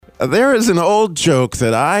There is an old joke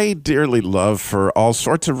that I dearly love for all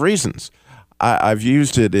sorts of reasons. I've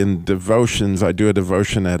used it in devotions. I do a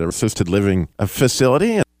devotion at an assisted living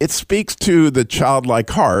facility. It speaks to the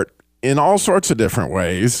childlike heart in all sorts of different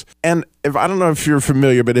ways. And I don't know if you're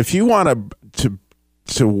familiar, but if you want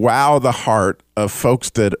to wow the heart of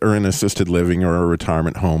folks that are in assisted living or a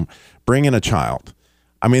retirement home, bring in a child.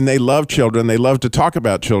 I mean, they love children. They love to talk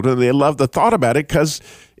about children. They love the thought about it because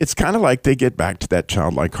it's kind of like they get back to that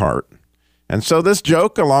childlike heart. And so this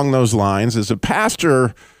joke along those lines is a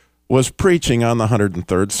pastor was preaching on the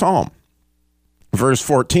 103rd Psalm, verse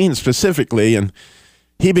 14 specifically, and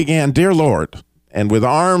he began, "Dear Lord," and with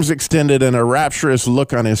arms extended and a rapturous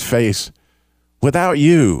look on his face, "without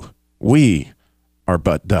you, we are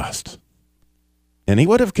but dust." And he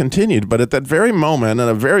would have continued, but at that very moment,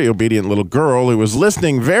 a very obedient little girl who was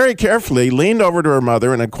listening very carefully leaned over to her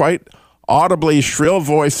mother and in a quite audibly shrill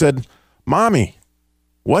voice said, "Mommy,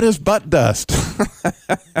 what is butt dust?"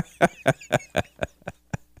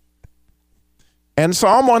 And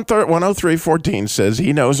Psalm 103:14 says,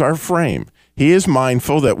 he knows our frame. He is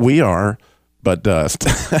mindful that we are but dust.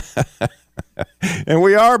 And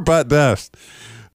we are but dust.